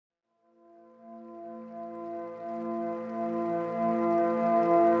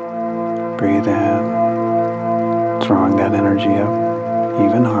Breathe in, drawing that energy up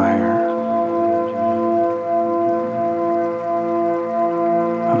even higher.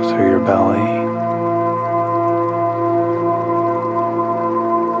 Up through your belly,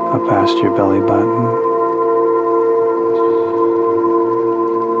 up past your belly button,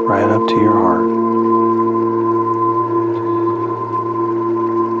 right up to your heart.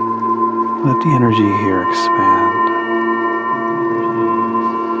 Let the energy here expand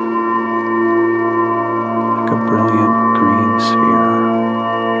like a brilliant